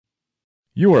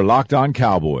You are Locked On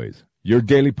Cowboys, your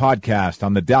daily podcast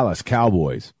on the Dallas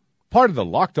Cowboys. Part of the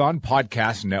Locked On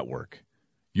Podcast Network.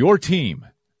 Your team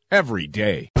every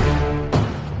day.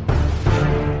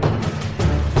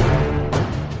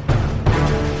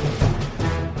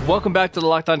 Welcome back to the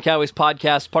Locked On Cowboys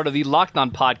podcast, part of the Locked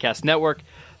On Podcast Network.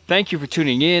 Thank you for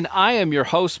tuning in. I am your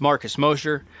host, Marcus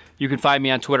Mosher. You can find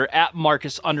me on Twitter at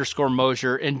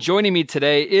Marcus_Mosher. And joining me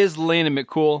today is Landon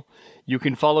McCool. You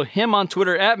can follow him on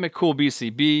Twitter at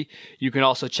McCoolBCB. You can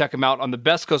also check him out on the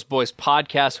Best Coast Boys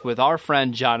podcast with our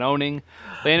friend John Owning.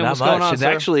 Landon, what's going on, and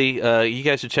sir? actually, you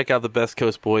guys should check out the Best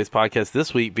Coast Boys podcast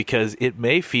this week because it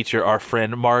may feature our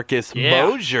friend Marcus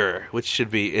Mosher, which should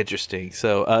be interesting.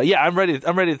 So, I'm ready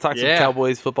to talk some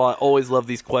Cowboys football. I always love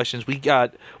these questions. We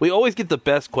always get the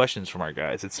best questions from our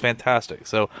guys. It's fantastic.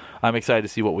 So, I'm excited to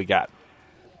see what we got.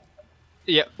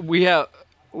 Yeah,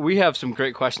 we have some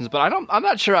great questions, but I'm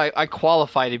not sure I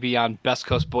qualify to be on Best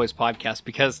Coast Boys podcast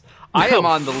because I am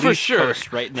on the least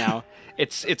coast right now.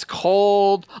 It's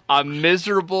cold. I'm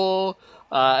miserable.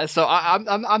 So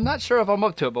I'm not sure if I'm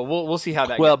up to it, but we'll see how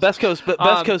that goes. Well, Best Coast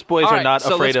Boys are not afraid of.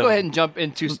 So let's go ahead and jump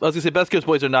into. I was gonna say Best Coast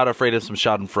Boys are not afraid of some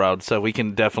Schadenfreude, so we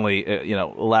can definitely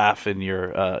laugh in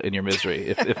your misery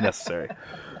if necessary.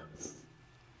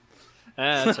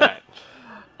 That's right.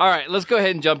 All right, let's go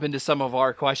ahead and jump into some of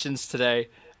our questions today.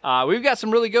 We've got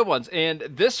some really good ones, and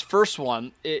this first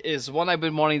one is one I've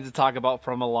been wanting to talk about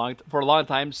for a long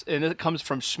time, and it comes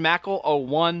from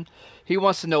Schmackle01. He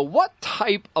wants to know, what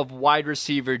type of wide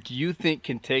receiver do you think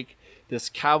can take this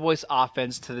Cowboys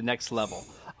offense to the next level?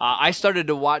 I started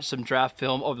to watch some draft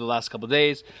film over the last couple of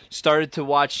days, started to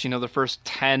watch the first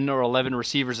 10 or 11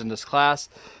 receivers in this class.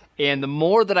 And the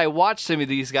more that I watch some of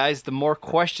these guys, the more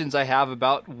questions I have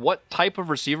about what type of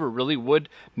receiver really would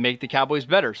make the Cowboys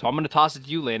better. So I'm going to toss it to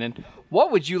you, Landon.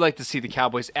 What would you like to see the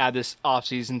Cowboys add this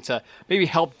offseason to maybe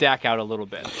help Dak out a little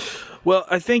bit? Well,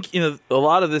 I think a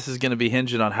lot of this is going to be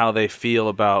hinging on how they feel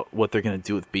about what they're going to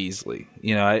do with Beasley.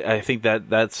 I think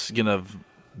that's going to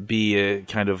be a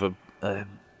kind of a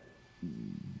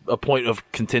point of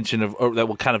contention or that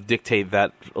will kind of dictate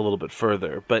that a little bit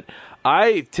further. But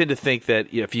I tend to think that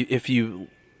if you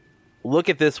look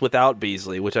at this without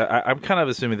Beasley, which I'm kind of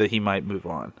assuming that he might move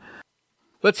on.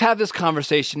 Let's have this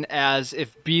conversation as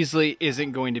if Beasley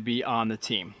isn't going to be on the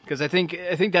team, because I think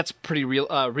that's pretty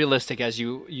realistic, as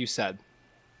you said.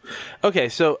 Okay,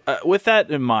 so with that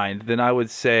in mind, then I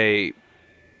would say,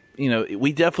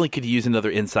 we definitely could use another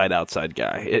inside-outside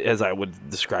guy, as I would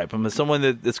describe him, as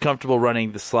someone that's comfortable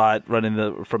running the slot,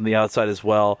 running from the outside as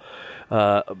well.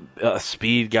 A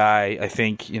speed guy, I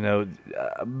think,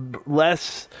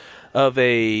 less of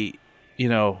a,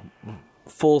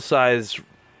 full-size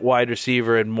wide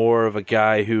receiver and more of a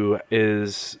guy who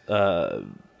is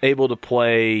able to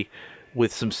play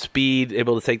with some speed,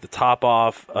 able to take the top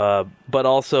off, but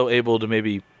also able to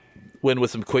maybe win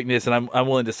with some quickness, and I'm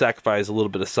willing to sacrifice a little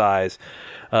bit of size.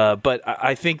 But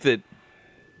I think that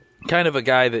kind of a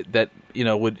guy that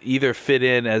would either fit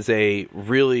in as a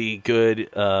really good,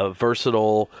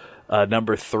 versatile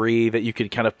number 3 that you could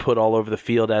kind of put all over the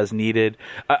field as needed.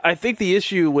 I think the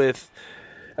issue with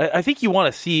I think you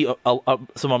want to see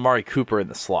some Amari Cooper in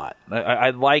the slot. I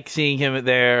like seeing him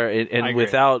there, and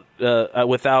without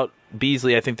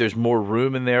Beasley, I think there's more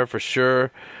room in there for sure.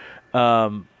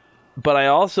 But I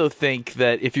also think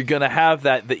that if you're going to have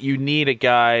that you need a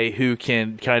guy who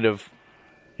can kind of,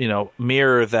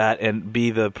 mirror that and be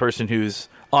the person who's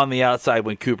on the outside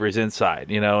when Cooper's inside,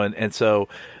 and so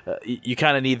you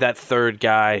kind of need that third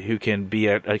guy who can be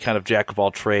a kind of jack of all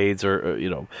trades, or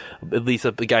at least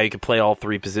a guy who can play all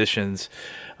 3 positions,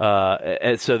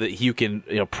 and so that you can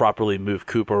properly move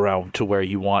Cooper around to where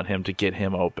you want him to get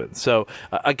him open. So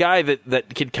a guy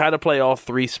that can kind of play all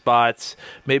 3 spots,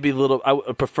 maybe I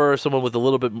would prefer someone with a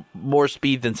little bit more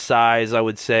speed than size, I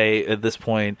would say at this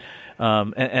point,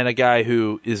 and a guy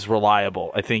who is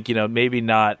reliable. I think maybe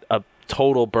not a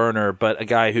total burner, but a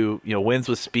guy who wins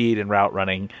with speed and route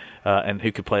running, and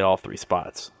who could play all 3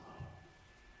 spots.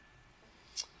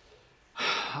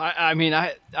 I mean,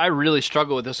 I really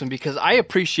struggle with this one because I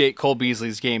appreciate Cole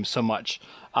Beasley's game so much.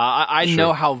 I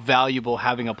know how valuable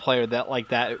having a player like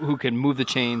that who can move the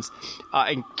chains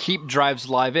and keep drives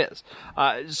alive is.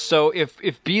 So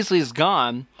if Beasley is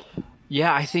gone,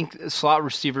 I think slot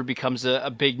receiver becomes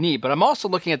a big need. But I'm also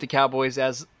looking at the Cowboys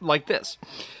as like this.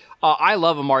 I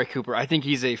love Amari Cooper. I think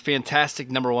he's a fantastic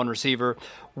number one receiver.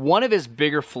 One of his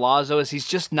bigger flaws, though, is he's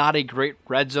just not a great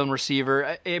red zone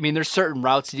receiver. I mean, there's certain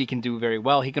routes that he can do very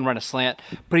well. He can run a slant,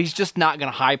 but he's just not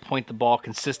going to high point the ball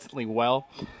consistently well.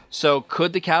 So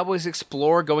could the Cowboys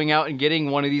explore going out and getting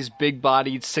one of these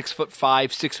big-bodied 6'5",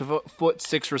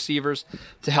 6'6" receivers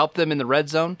to help them in the red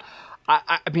zone?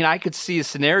 I mean, I could see a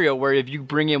scenario where if you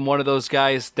bring in one of those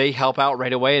guys, they help out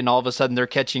right away, and all of a sudden they're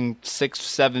catching 6,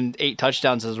 7, 8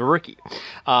 touchdowns as a rookie.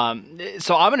 So I'm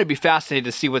going to be fascinated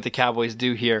to see what the Cowboys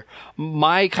do here.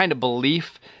 My kind of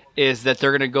belief is that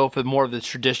they're going to go for more of the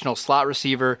traditional slot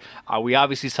receiver. We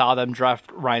obviously saw them draft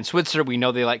Ryan Switzer. We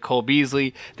know they like Cole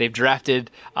Beasley. They've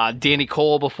drafted Danny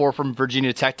Cole before from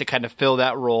Virginia Tech to kind of fill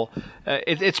that role.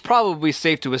 It's probably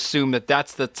safe to assume that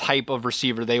that's the type of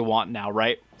receiver they want now,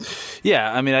 right?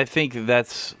 Yeah, I mean, I think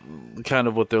that's kind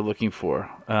of what they're looking for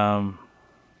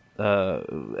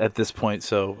at this point.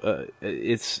 So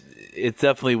it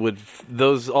definitely would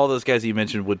all those guys you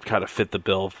mentioned would kind of fit the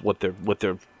bill of what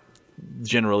they're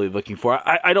generally looking for.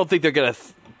 I don't think they're going to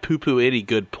poo-poo any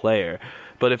good player,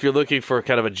 but if you're looking for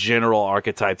kind of a general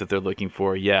archetype that they're looking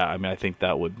for, yeah, I mean, I think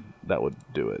that would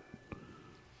do it.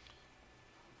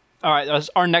 All right,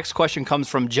 our next question comes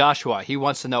from Joshua. He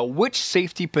wants to know, which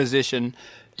safety position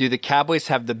do the Cowboys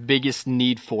have the biggest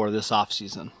need for this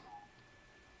offseason?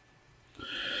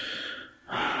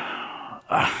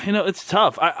 It's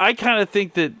tough. I kind of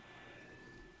think that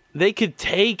they could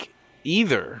take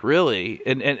either, really,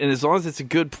 and as long as it's a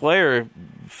good player,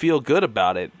 feel good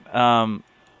about it.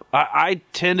 I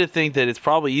tend to think that it's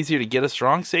probably easier to get a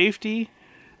strong safety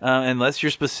unless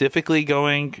you're specifically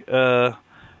going for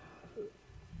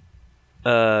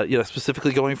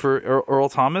Earl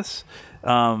Thomas.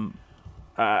 But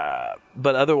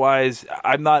otherwise,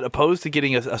 I'm not opposed to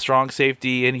getting a strong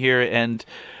safety in here and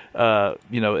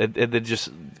then just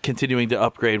continuing to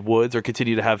upgrade Woods or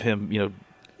continue to have him,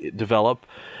 develop.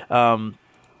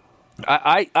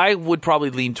 I would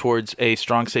probably lean towards a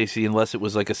strong safety unless it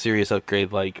was like a serious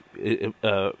upgrade like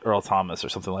Earl Thomas or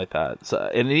something like that. So,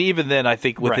 and even then, I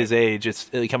think with his age,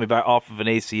 it's coming back off of an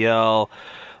ACL.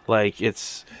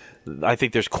 I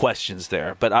think there's questions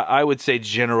there, but I would say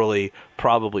generally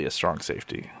probably a strong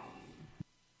safety.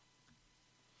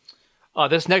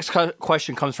 This next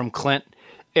question comes from Clint.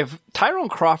 If Tyrone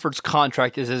Crawford's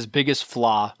contract is his biggest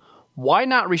flaw, why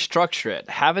not restructure it?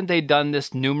 Haven't they done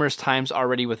this numerous times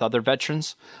already with other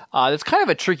veterans? That's kind of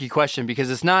a tricky question because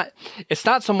it's not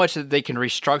so much that they can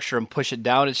restructure and push it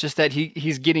down. It's just that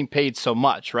he's getting paid so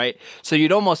much, right? So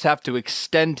you'd almost have to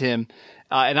extend him.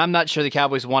 And I'm not sure the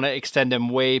Cowboys want to extend him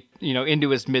way, into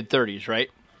his mid-30s, right?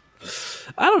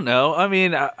 I don't know. I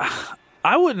mean,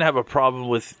 I wouldn't have a problem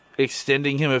with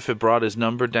extending him if it brought his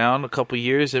number down a couple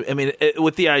years. I mean,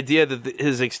 with the idea that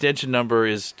his extension number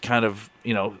is kind of,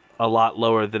 a lot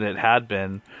lower than it had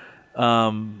been.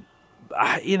 If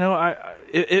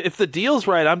the deal's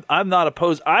right, I'm not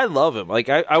opposed. I love him. Like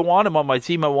I want him on my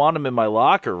team. I want him in my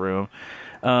locker room.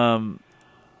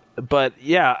 But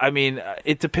yeah, I mean,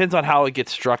 it depends on how it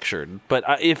gets structured. But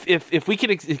if we can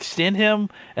extend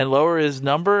him and lower his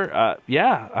number,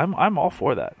 yeah, I'm all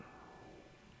for that.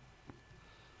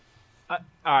 All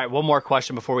right, one more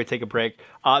question before we take a break.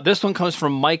 This one comes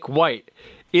from Mike White.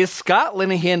 Is Scott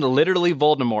Linehan literally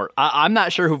Voldemort? I'm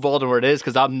not sure who Voldemort is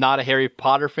because I'm not a Harry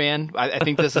Potter fan. I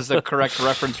think this is the correct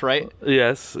reference, right?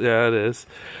 Yes, yeah, it is.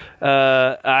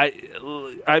 I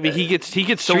mean, he gets.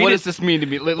 So what does this mean to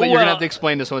me? You're gonna have to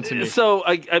explain this one to me. So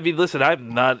I mean, listen,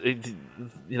 I'm not a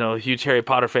huge Harry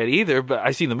Potter fan either, but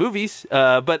I've seen the movies.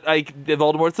 But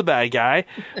Voldemort's the bad guy.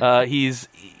 He's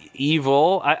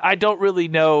evil. I don't really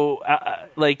know. I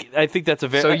think that's a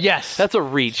very that's a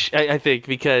reach. I think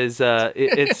because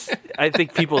it's. I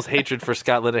think people's hatred for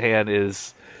Scott Linehan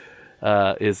is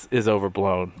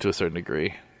overblown to a certain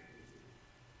degree.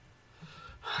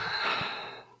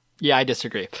 Yeah, I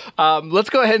disagree. Let's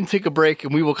go ahead and take a break,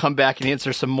 and we will come back and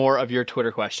answer some more of your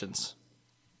Twitter questions.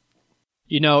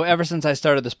 Ever since I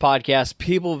started this podcast,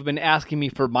 people have been asking me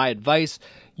for my advice.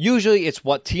 Usually it's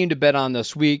what team to bet on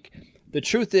this week. The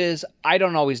truth is, I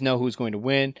don't always know who's going to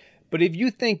win, but if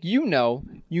you think you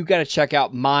got to check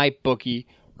out MyBookie.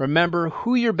 Remember,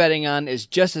 who you're betting on is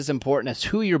just as important as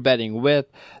who you're betting with.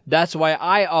 That's why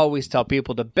I always tell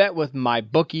people to bet with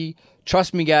MyBookie.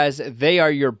 Trust me, guys, they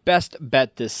are your best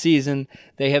bet this season.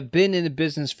 They have been in the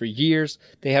business for years.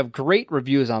 They have great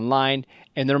reviews online,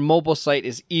 and their mobile site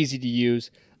is easy to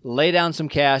use. Lay down some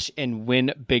cash and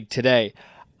win big today.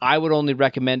 I would only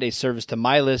recommend a service to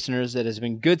my listeners that has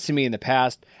been good to me in the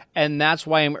past, and that's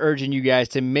why I'm urging you guys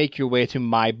to make your way to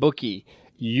MyBookie.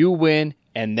 You win,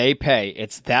 and they pay.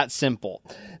 It's that simple.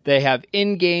 They have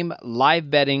in-game live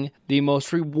betting, the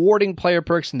most rewarding player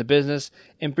perks in the business.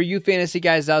 And for you fantasy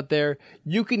guys out there,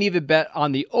 you can even bet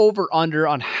on the over-under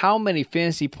on how many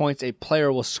fantasy points a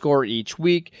player will score each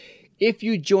week. If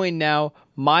you join now,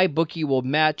 MyBookie will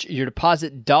match your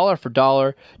deposit dollar for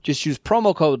dollar. Just use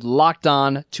promo code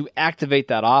LOCKEDON to activate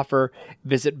that offer.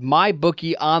 Visit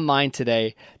MyBookie online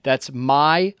today. That's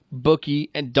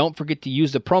MyBookie. And don't forget to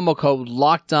use the promo code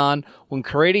LOCKEDON when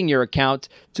creating your account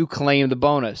to claim the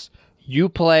bonus. You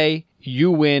play, you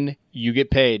win, you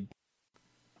get paid.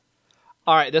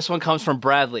 All right, this one comes from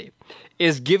Bradley.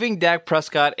 Is giving Dak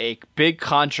Prescott a big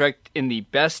contract in the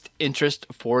best interest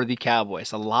for the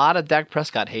Cowboys? A lot of Dak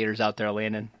Prescott haters out there,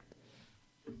 Landon.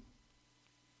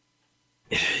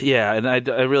 Yeah, and I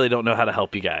really don't know how to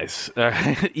help you guys.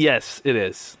 Yes, it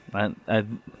is.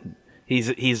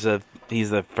 He's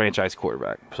a franchise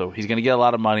quarterback, so he's going to get a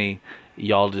lot of money.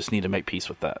 Y'all just need to make peace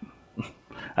with that.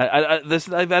 I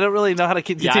don't really know how to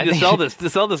continue to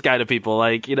sell this guy to people.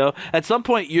 Like, at some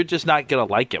point you're just not going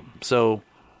to like him. So,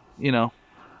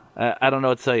 I don't know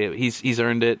what to tell you. He's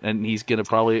earned it, and he's going to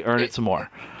probably earn it some more.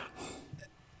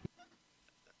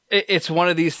 It's one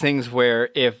of these things where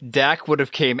if Dak would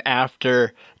have came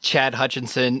after Chad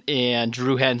Hutchinson and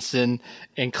Drew Henson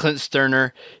and Clint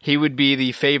Sterner, he would be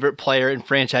the favorite player in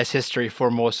franchise history for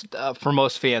most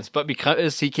fans. But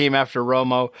because he came after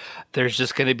Romo, there's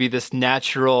just going to be this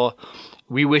natural,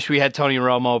 we wish we had Tony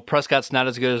Romo. Prescott's not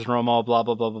as good as Romo, blah,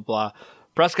 blah, blah, blah, blah.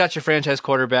 Prescott's your franchise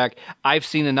quarterback. I've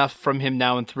seen enough from him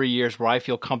now in 3 years where I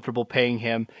feel comfortable paying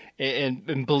him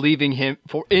and believing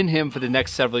in him for the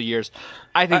next several years.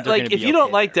 I think they're going to be if you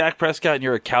don't like Dak Prescott and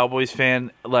you're a Cowboys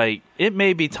fan, it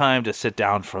may be time to sit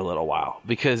down for a little while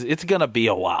because it's going to be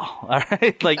a while. All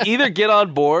right, either get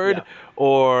on board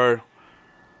or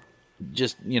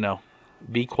just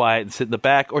be quiet and sit in the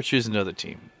back or choose another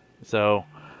team. So,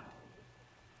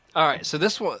 all right. So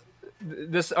this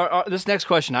next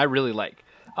question I really like.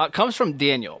 Comes from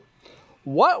Daniel.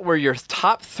 What were your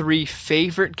top 3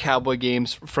 favorite Cowboy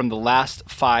games from the last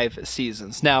 5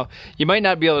 seasons? Now, you might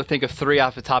not be able to think of 3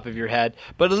 off the top of your head,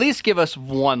 but at least give us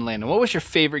one, Landon. What was your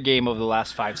favorite game over the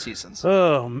last 5 seasons?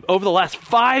 Over the last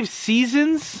 5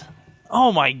 seasons?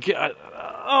 Oh, my God.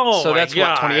 So that's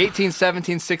what, 2018,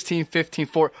 17, 16, 15,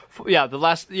 4.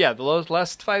 The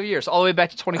last 5 years, all the way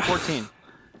back to 2014.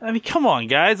 I mean, come on,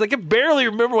 guys. I can barely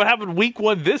remember what happened week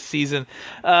 1 this season.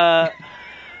 We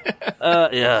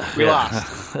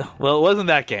lost. Well, it wasn't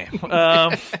that game.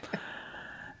 My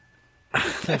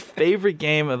favorite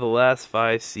game of the last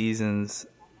 5 seasons.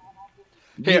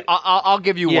 Here, I'll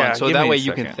give you one, so that way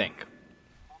you can think.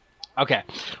 Okay.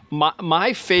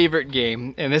 My favorite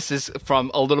game, and this is from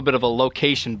a little bit of a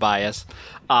location bias,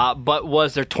 but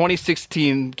was their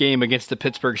 2016 game against the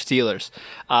Pittsburgh Steelers.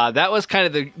 That was kind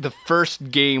of the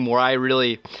first game where I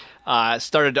really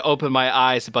started to open my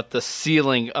eyes about the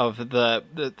ceiling of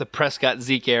the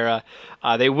Prescott-Zeke era.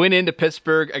 They went into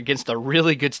Pittsburgh against a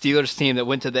really good Steelers team that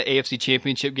went to the AFC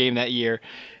Championship game that year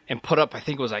and put up, I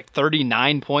think it was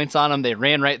 39 points on them. They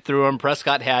ran right through them.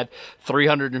 Prescott had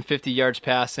 350 yards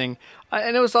passing.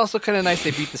 And it was also kind of nice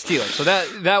they beat the Steelers. So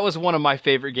that was one of my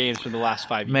favorite games from the last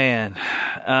 5 years. Man,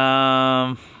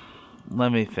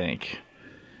 let me think.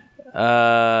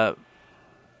 I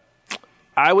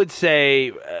would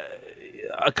say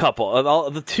a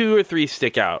couple. The 2 or 3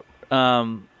 stick out.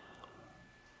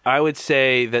 I would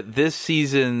say that this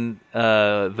season,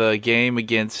 the game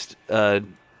against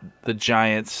the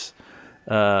Giants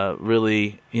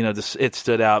really, it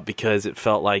stood out because it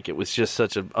felt like it was just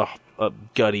such a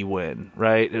gutty win,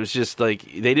 right? It was just they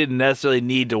didn't necessarily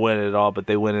need to win it at all, but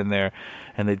they went in there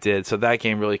and they did. So that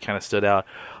game really kind of stood out.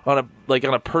 On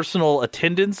a personal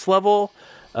attendance level,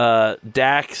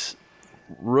 Dak's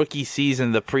rookie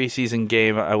season, the preseason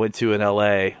game I went to in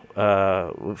LA,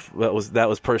 that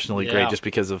was personally great just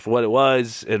because of what it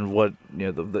was and what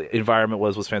the environment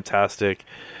was fantastic.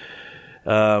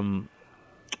 And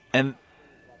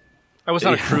I was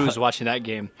on a cruise watching that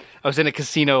game. I was in a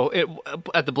casino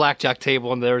at the blackjack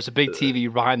table, and there was a big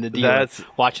TV behind the dealer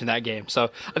watching that game. So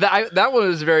that one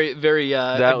was very, very good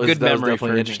memory. That was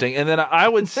definitely interesting. And then I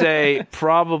would say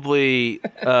probably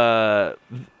the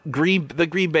Green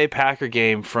Bay Packer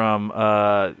game from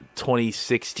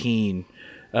 2016,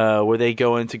 where they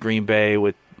go into Green Bay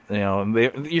with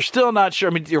you're still not sure.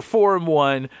 I mean, you're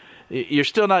 4-1. You're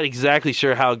still not exactly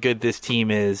sure how good this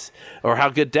team is or how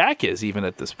good Dak is even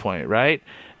at this point, right?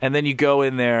 And then you go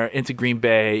in there into Green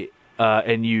Bay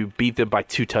and you beat them by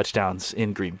 2 touchdowns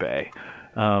in Green Bay.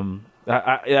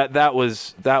 That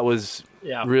was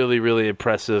really, really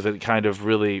impressive. It kind of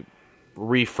really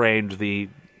reframed the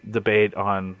debate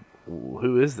on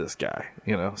who is this guy?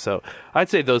 So I'd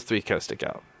say those three kind of stick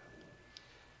out.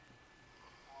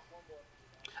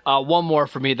 One more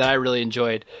for me that I really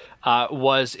enjoyed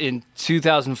was in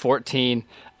 2014.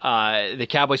 The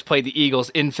Cowboys played the Eagles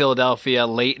in Philadelphia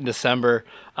late in December.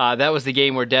 That was the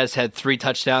game where Dez had 3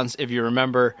 touchdowns, if you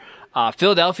remember.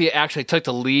 Philadelphia actually took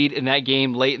the lead in that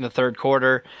game late in the third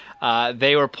quarter.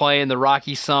 They were playing the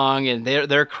Rocky song, and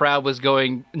their crowd was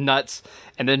going nuts.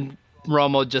 And then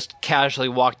Romo just casually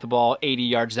walked the ball 80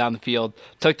 yards down the field,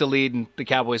 took the lead, and the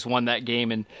Cowboys won that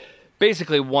game and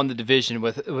basically won the division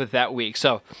with that week.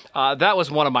 So that was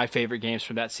one of my favorite games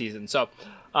from that season. So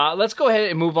let's go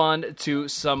ahead and move on to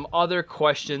some other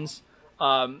questions.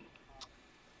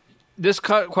 This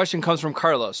question comes from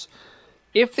Carlos.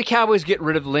 If the Cowboys get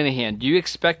rid of Linehan, do you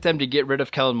expect them to get rid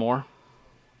of Kellen Moore?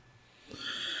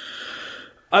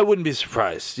 I wouldn't be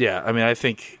surprised. Yeah, I mean, I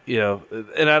think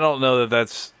and I don't know that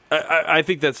that's. I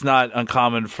think that's not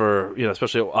uncommon for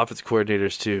especially offensive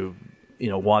coordinators to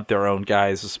want their own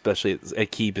guys, especially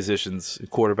at key positions.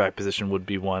 Quarterback position would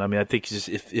be one. I mean, I think just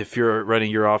if you're running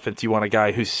your offense, you want a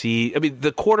guy who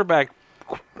the quarterback.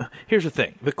 Here's the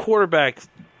thing: the quarterback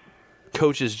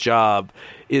coach's job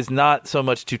is not so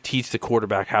much to teach the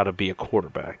quarterback how to be a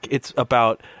quarterback. It's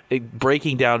about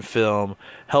breaking down film,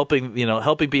 helping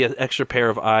be an extra pair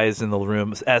of eyes in the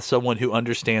room as someone who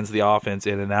understands the offense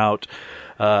in and out,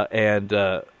 and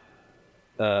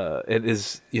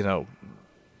is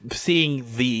seeing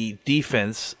the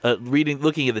defense,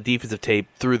 looking at the defensive tape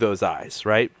through those eyes,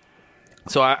 right?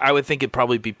 So I would think it'd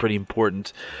probably be pretty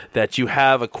important that you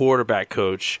have a quarterback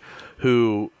coach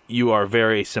who you are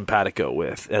very simpatico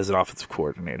with as an offensive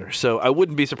coordinator. So I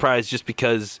wouldn't be surprised just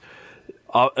because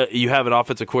you have an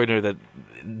offensive coordinator that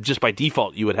just by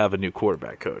default you would have a new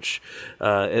quarterback coach.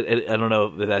 I don't know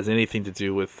if that has anything to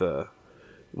do with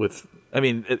I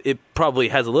mean, it probably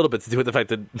has a little bit to do with the fact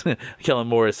that Kellen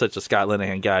Moore is such a Scott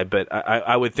Linehan guy, but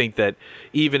I would think that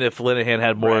even if Linehan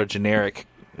had more generic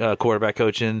quarterback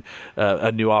coaching,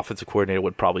 a new offensive coordinator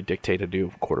would probably dictate a new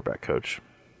quarterback coach.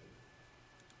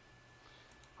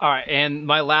 All right, and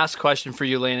my last question for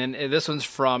you, Landon. This one's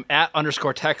from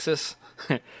 @_Texas.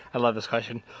 I love this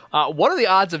question. What are the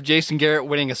odds of Jason Garrett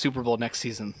winning a Super Bowl next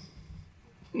season?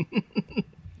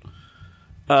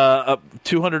 200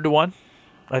 to 1,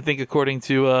 I think, according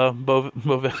to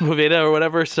Boveda or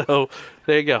whatever. So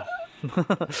there you go.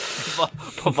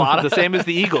 Bovada? The same as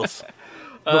the Eagles.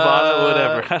 Bovada,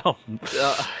 whatever.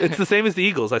 It's the same as the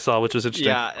Eagles I saw, which was interesting.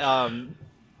 Yeah.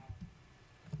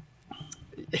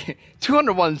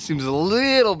 201 seems a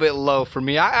little bit low for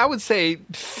me. I would say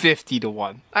 50 to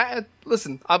 1.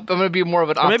 Listen, I'm going to be more of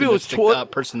an optimistic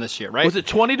person this year, right? Was it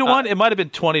 20 to 1? It might have been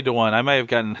 20 to 1. I might have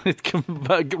gotten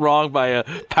it wrong by a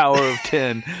power of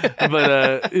 10.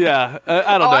 But yeah,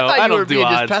 I don't know. I thought you were being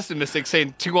odds. just pessimistic,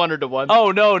 saying 200 to 1.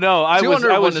 Oh no, I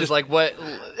was just like what?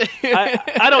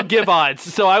 I don't give odds,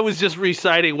 so I was just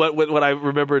reciting what I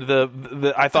remembered.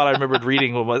 I thought I remembered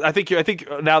reading what was. I think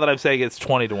now that I'm saying it's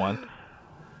 20 to 1.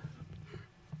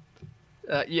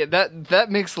 Yeah, that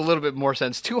makes a little bit more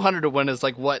sense. 200 to 1 is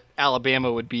like what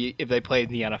Alabama would be if they played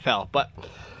in the NFL. But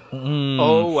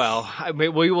oh well,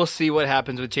 we will see what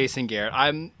happens with Jason Garrett.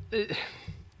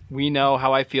 We know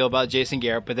how I feel about Jason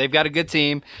Garrett, but they've got a good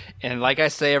team, and like I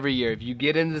say every year, if you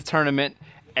get into the tournament,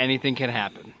 anything can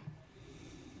happen.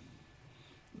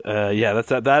 Yeah,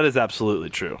 that is absolutely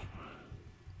true.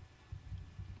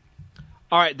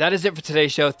 All right, that is it for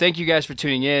today's show. Thank you guys for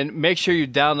tuning in. Make sure you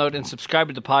download and subscribe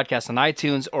to the podcast on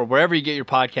iTunes or wherever you get your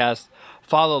podcast.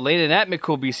 Follow Landon at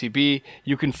McCoolBCB.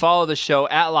 You can follow the show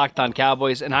at Locked On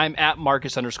Cowboys, and I'm at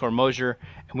Marcus_Mosher,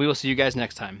 and we will see you guys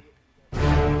next time.